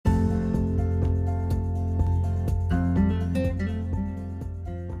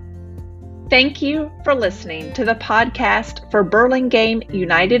Thank you for listening to the podcast for Burlingame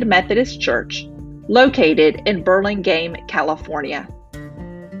United Methodist Church, located in Burlingame, California.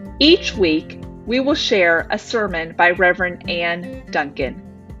 Each week, we will share a sermon by Reverend Ann Duncan.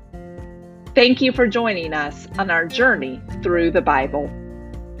 Thank you for joining us on our journey through the Bible.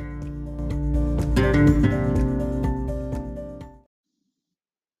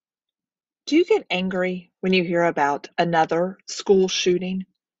 Do you get angry when you hear about another school shooting?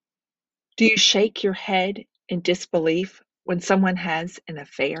 Do you shake your head in disbelief when someone has an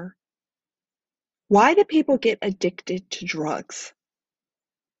affair? Why do people get addicted to drugs?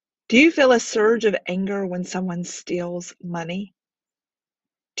 Do you feel a surge of anger when someone steals money?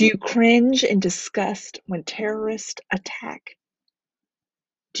 Do you cringe in disgust when terrorists attack?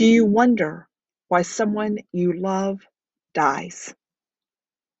 Do you wonder why someone you love dies?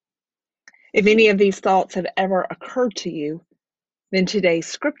 If any of these thoughts have ever occurred to you, then today's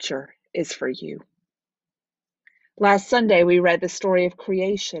scripture is for you. Last Sunday, we read the story of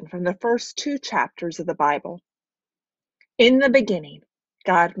creation from the first 2 chapters of the Bible. In the beginning,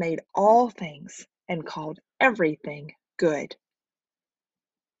 God made all things and called everything good.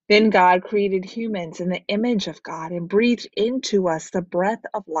 Then God created humans in the image of God and breathed into us the breath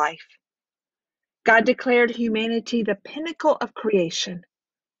of life. God declared humanity the pinnacle of creation.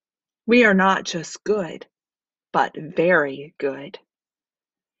 We are not just good, but very good.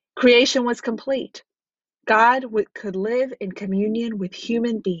 Creation was complete. God could live in communion with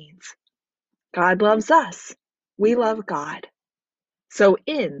human beings. God loves us. We love God. So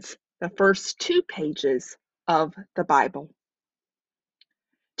ends the first 2 pages of the Bible.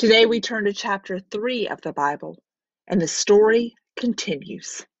 Today we turn to chapter 3 of the Bible, and the story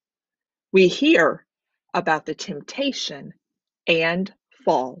continues. We hear about the temptation and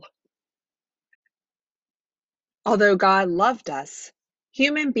fall. Although God loved us,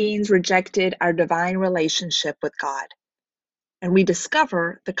 human beings rejected our divine relationship with God, and we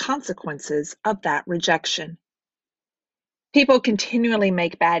discover the consequences of that rejection. People continually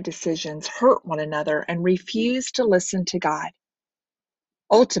make bad decisions, hurt one another, and refuse to listen to God.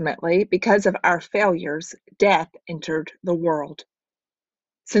 Ultimately, because of our failures, death entered the world.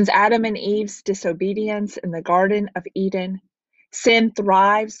 Since Adam and Eve's disobedience in the Garden of Eden, sin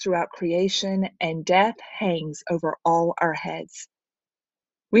thrives throughout creation and death hangs over all our heads.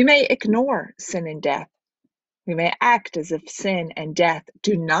 We may ignore sin and death. We may act as if sin and death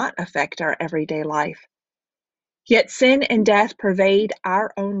do not affect our everyday life. Yet sin and death pervade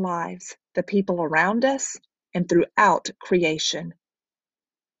our own lives, the people around us, and throughout creation.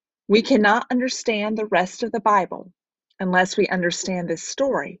 We cannot understand the rest of the Bible unless we understand this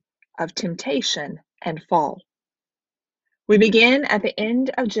story of temptation and fall. We begin at the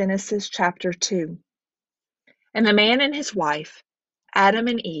end of Genesis chapter 2. And the man and his wife, Adam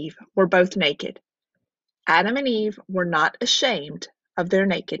and Eve, were both naked. Adam and Eve were not ashamed of their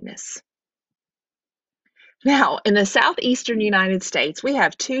nakedness. Now, in the southeastern United States, we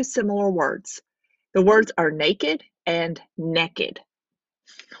have 2 similar words. The words are naked and naked.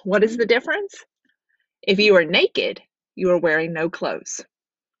 What is the difference? If you are naked, you are wearing no clothes.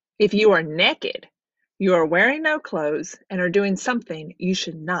 If you are naked, you are wearing no clothes and are doing something you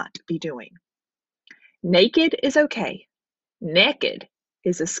should not be doing. Naked is okay. Naked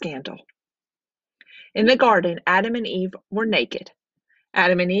is a scandal. In the garden, Adam and Eve were naked.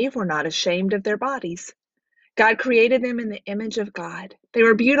 Adam and Eve were not ashamed of their bodies. God created them in the image of God. They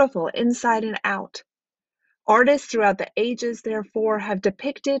were beautiful inside and out. Artists throughout the ages, therefore, have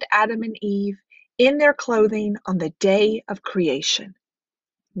depicted Adam and Eve in their clothing on the day of creation,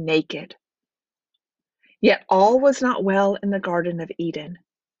 naked. Yet all was not well in the Garden of Eden.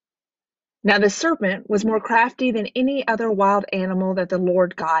 Now the serpent was more crafty than any other wild animal that the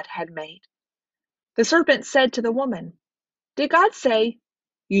Lord God had made. The serpent said to the woman, "Did God say,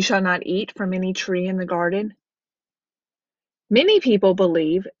 'You shall not eat from any tree in the garden'?" Many people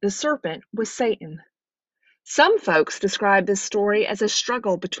believe the serpent was Satan. Some folks describe this story as a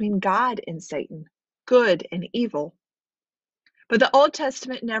struggle between God and Satan, good and evil. But the Old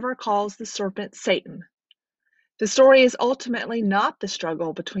Testament never calls the serpent Satan. The story is ultimately not the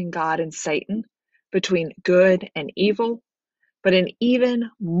struggle between God and Satan, between good and evil, but an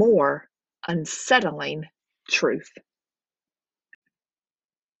even more unsettling truth.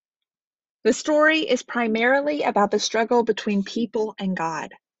 The story is primarily about the struggle between people and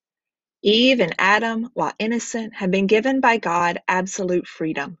God. Eve and Adam, while innocent, had been given by God absolute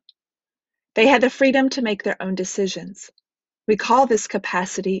freedom. They had the freedom to make their own decisions. We call this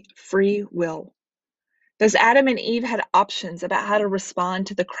capacity free will. Thus Adam and Eve had options about how to respond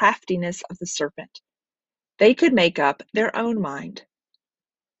to the craftiness of the serpent. They could make up their own mind.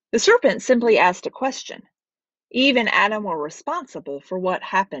 The serpent simply asked a question. Eve and Adam were responsible for what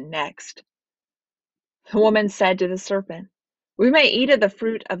happened next. The woman said to the serpent, "We may eat of the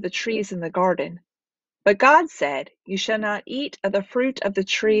fruit of the trees in the garden, but God said, 'You shall not eat of the fruit of the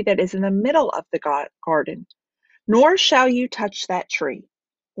tree that is in the middle of the garden, nor shall you touch that tree,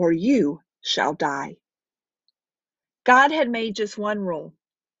 or you shall die.'" God had made just one rule: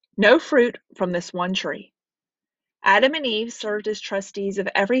 no fruit from this one tree. Adam and Eve served as trustees of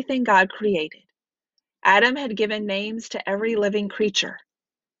everything God created. Adam had given names to every living creature.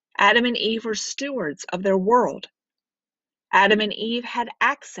 Adam and Eve were stewards of their world. Adam and Eve had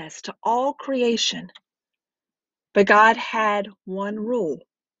access to all creation. But God had one rule: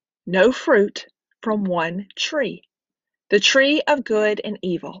 no fruit from one tree, the tree of good and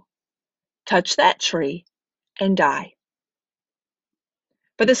evil. Touch that tree and die.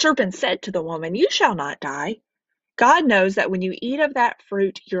 But the serpent said to the woman, "You shall not die. God knows that when you eat of that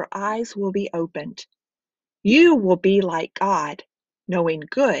fruit, your eyes will be opened. You will be like God, knowing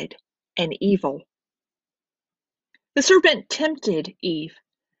good and evil." The serpent tempted Eve.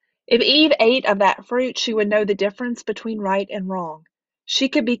 If Eve ate of that fruit, she would know the difference between right and wrong. She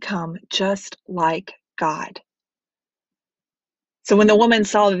could become just like God. So when the woman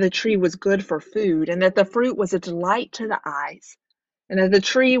saw that the tree was good for food, and that the fruit was a delight to the eyes, and that the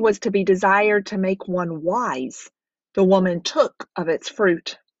tree was to be desired to make one wise, the woman took of its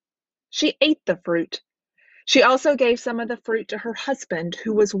fruit. She ate the fruit. She also gave some of the fruit to her husband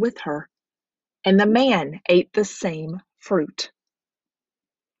who was with her, and the man ate the same fruit.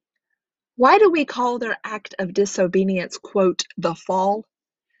 Why do we call their act of disobedience, quote, the fall?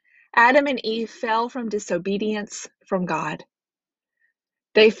 Adam and Eve fell from disobedience from God.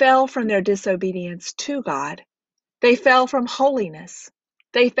 They fell from their disobedience to God. They fell from holiness.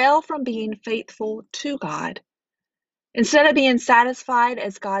 They fell from being faithful to God. Instead of being satisfied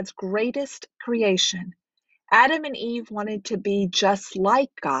as God's greatest creation, Adam and Eve wanted to be just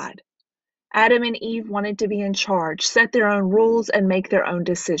like God. Adam and Eve wanted to be in charge, set their own rules, and make their own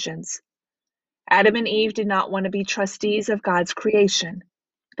decisions. Adam and Eve did not want to be trustees of God's creation.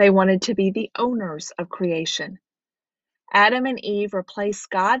 They wanted to be the owners of creation. Adam and Eve replaced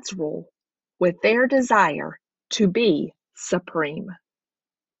God's rule with their desire to be supreme.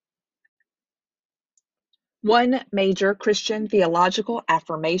 One major Christian theological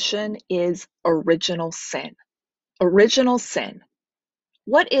affirmation is original sin. Original sin.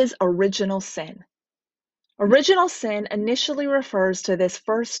 What is original sin? Original sin initially refers to this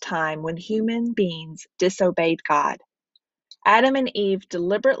first time when human beings disobeyed God. Adam and Eve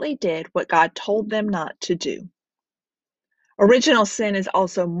deliberately did what God told them not to do. Original sin is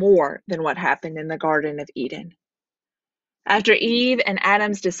also more than what happened in the Garden of Eden. After Eve and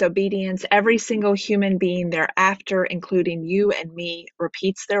Adam's disobedience, every single human being thereafter, including you and me,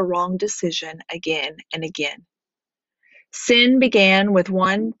 repeats their wrong decision again and again. Sin began with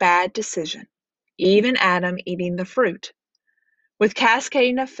one bad decision, Eve and Adam eating the fruit. With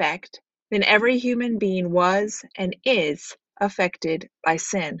cascading effect, then every human being was and is affected by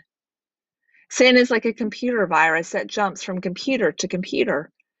sin. Sin is like a computer virus that jumps from computer to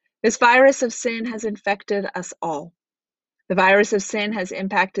computer. This virus of sin has infected us all. The virus of sin has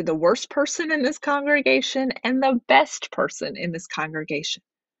impacted the worst person in this congregation and the best person in this congregation.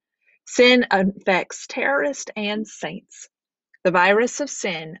 Sin affects terrorists and saints. The virus of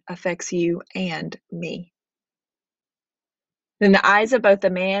sin affects you and me. Then the eyes of both the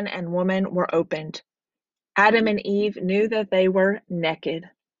man and woman were opened. Adam and Eve knew that they were naked.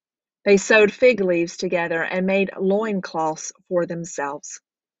 They sewed fig leaves together and made loincloths for themselves.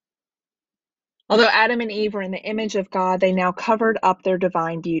 Although Adam and Eve were in the image of God, they now covered up their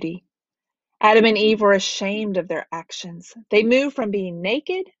divine beauty. Adam and Eve were ashamed of their actions. They moved from being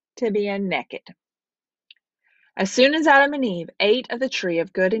naked to being naked. As soon as Adam and Eve ate of the tree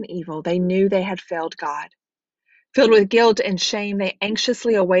of good and evil, they knew they had failed God. Filled with guilt and shame, they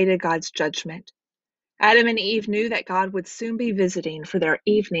anxiously awaited God's judgment. Adam and Eve knew that God would soon be visiting for their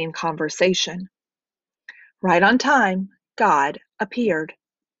evening conversation. Right on time, God appeared.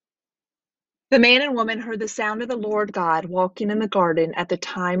 The man and woman heard the sound of the Lord God walking in the garden at the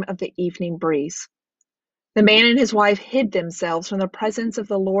time of the evening breeze. The man and his wife hid themselves from the presence of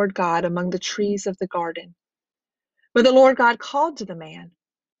the Lord God among the trees of the garden. But the Lord God called to the man.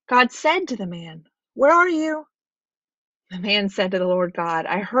 God said to the man, "Where are you?" The man said to the Lord God,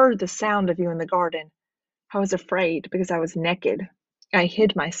 "I heard the sound of you in the garden. I was afraid because I was naked. I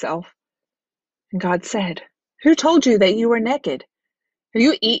hid myself." And God said, "Who told you that you were naked? Have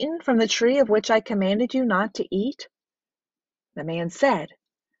you eaten from the tree of which I commanded you not to eat?" The man said,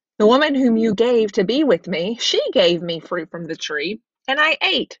 "The woman whom you gave to be with me, she gave me fruit from the tree, and I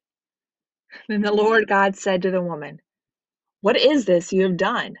ate. Then the Lord God said to the woman, "What is this you have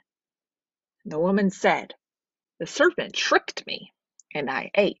done?" And the woman said, "The serpent tricked me, and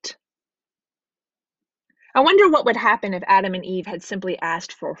I ate." I wonder what would happen if Adam and Eve had simply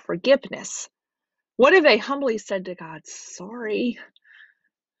asked for forgiveness. What if they humbly said to God, "Sorry"?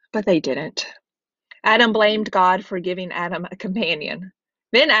 But they didn't. Adam blamed God for giving Adam a companion.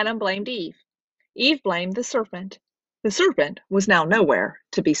 Then Adam blamed Eve. Eve blamed the serpent. The serpent was now nowhere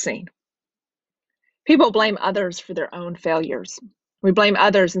to be seen. People blame others for their own failures. We blame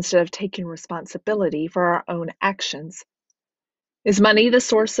others instead of taking responsibility for our own actions. Is money the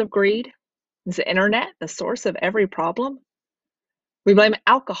source of greed? Is the internet the source of every problem? We blame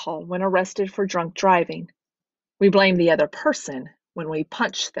alcohol when arrested for drunk driving. We blame the other person when we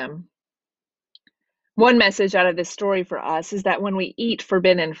punch them. One message out of this story for us is that when we eat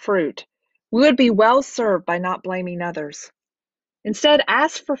forbidden fruit, we would be well served by not blaming others. Instead,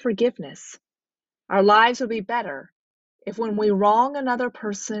 ask for forgiveness. Our lives would be better if when we wrong another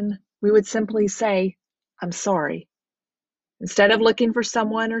person, we would simply say, "I'm sorry." Instead of looking for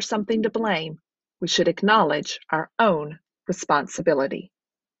someone or something to blame, we should acknowledge our own responsibility.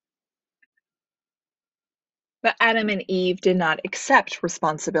 But Adam and Eve did not accept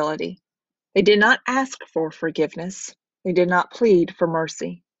responsibility. They did not ask for forgiveness. They did not plead for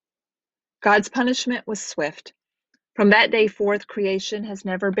mercy. God's punishment was swift. From that day forth, creation has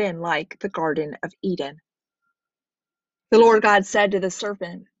never been like the Garden of Eden. The Lord God said to the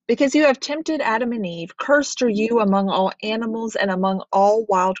serpent, "Because you have tempted Adam and Eve, cursed are you among all animals and among all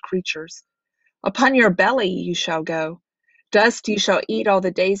wild creatures. Upon your belly you shall go. Dust you shall eat all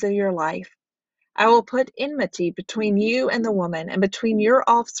the days of your life. I will put enmity between you and the woman, and between your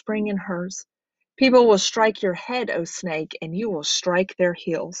offspring and hers. People will strike your head, O snake, and you will strike their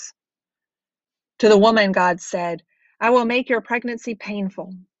heels." To the woman, God said, "I will make your pregnancy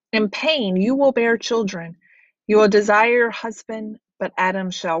painful. In pain you will bear children. You will desire your husband, but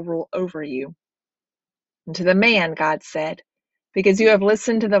Adam shall rule over you." And to the man, God said, "Because you have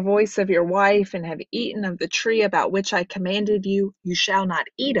listened to the voice of your wife and have eaten of the tree about which I commanded you, you shall not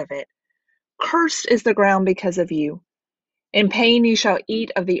eat of it. Cursed is the ground because of you. In pain you shall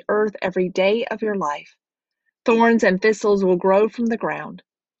eat of the earth every day of your life. Thorns and thistles will grow from the ground.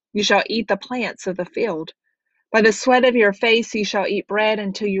 You shall eat the plants of the field. By the sweat of your face you shall eat bread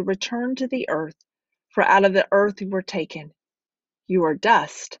until you return to the earth, for out of the earth you were taken. You are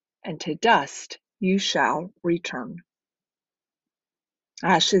dust, and to dust you shall return.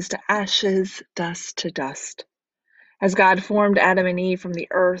 Ashes to ashes, dust to dust. As God formed Adam and Eve from the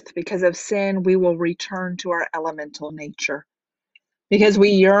earth, because of sin, we will return to our elemental nature. Because we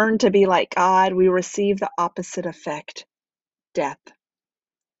yearn to be like God, we receive the opposite effect, death.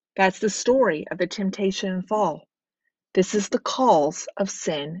 That's the story of the temptation and fall. This is the cause of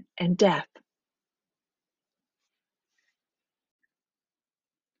sin and death.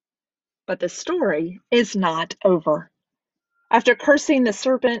 But the story is not over. After cursing the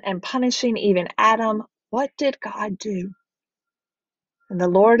serpent and punishing even Adam, what did God do? And the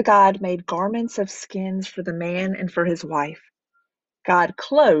Lord God made garments of skins for the man and for his wife. God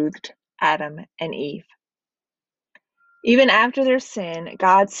clothed Adam and Eve. Even after their sin,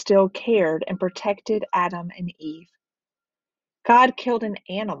 God still cared and protected Adam and Eve. God killed an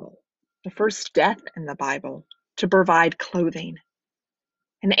animal, the first death in the Bible, to provide clothing.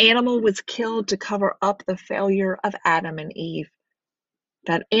 An animal was killed to cover up the failure of Adam and Eve.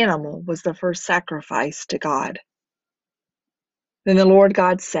 That animal was the first sacrifice to God. Then the Lord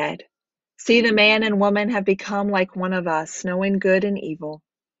God said, "See, the man and woman have become like one of us, knowing good and evil.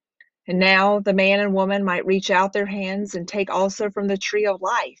 And now the man and woman might reach out their hands and take also from the tree of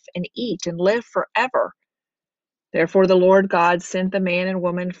life and eat and live forever." Therefore the Lord God sent the man and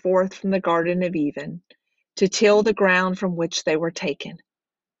woman forth from the Garden of Eden to till the ground from which they were taken.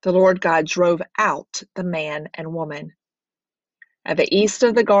 The Lord God drove out the man and woman. At the east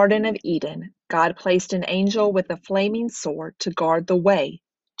of the Garden of Eden, God placed an angel with a flaming sword to guard the way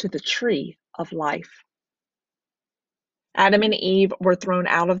to the tree of life. Adam and Eve were thrown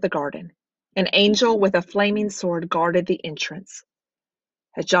out of the garden. An angel with a flaming sword guarded the entrance.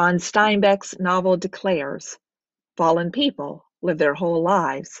 As John Steinbeck's novel declares, fallen people live their whole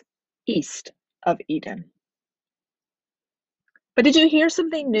lives east of Eden. But did you hear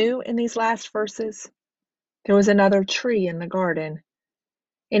something new in these last verses? There was another tree in the garden.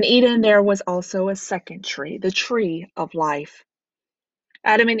 In Eden, there was also a second tree, the tree of life.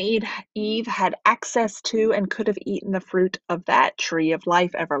 Adam and Eve had access to and could have eaten the fruit of that tree of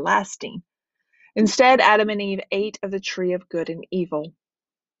life everlasting. Instead, Adam and Eve ate of the tree of good and evil.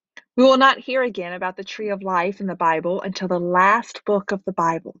 We will not hear again about the tree of life in the Bible until the last book of the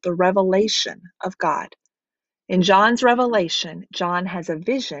Bible, the revelation of God. In John's revelation, John has a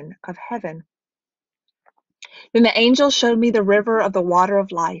vision of heaven. Then the angel showed me the river of the water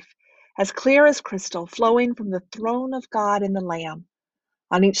of life, as clear as crystal, flowing from the throne of God and the Lamb.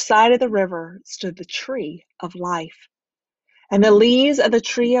 On each side of the river stood the tree of life, and the leaves of the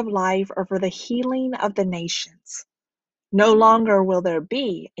tree of life are for the healing of the nations. No longer will there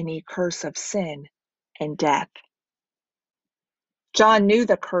be any curse of sin and death. John knew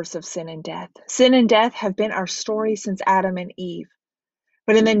the curse of sin and death. Sin and death have been our story since Adam and Eve.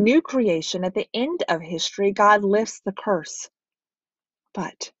 But in the new creation, at the end of history, God lifts the curse.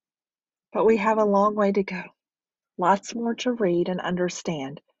 But we have a long way to go. Lots more to read and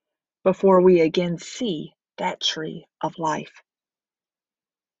understand before we again see that tree of life.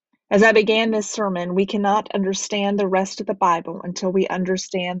 As I began this sermon, we cannot understand the rest of the Bible until we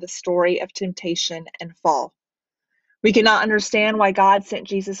understand the story of temptation and fall. We cannot understand why God sent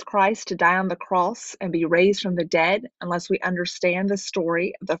Jesus Christ to die on the cross and be raised from the dead unless we understand the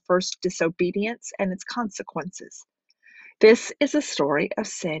story of the first disobedience and its consequences. This is a story of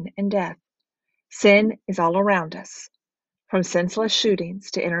sin and death. Sin is all around us, from senseless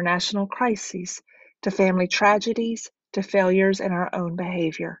shootings to international crises, to family tragedies, to failures in our own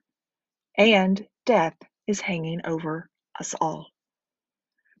behavior. And death is hanging over us all.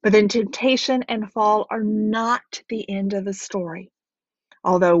 But then temptation and fall are not the end of the story.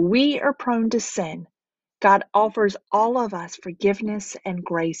 Although we are prone to sin, God offers all of us forgiveness and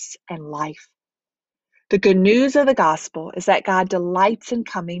grace and life. The good news of the gospel is that God delights in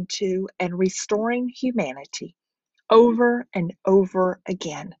coming to and restoring humanity over and over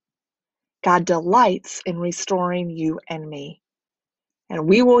again. God delights in restoring you and me. And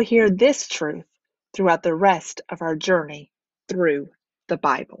we will hear this truth throughout the rest of our journey through the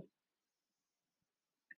Bible.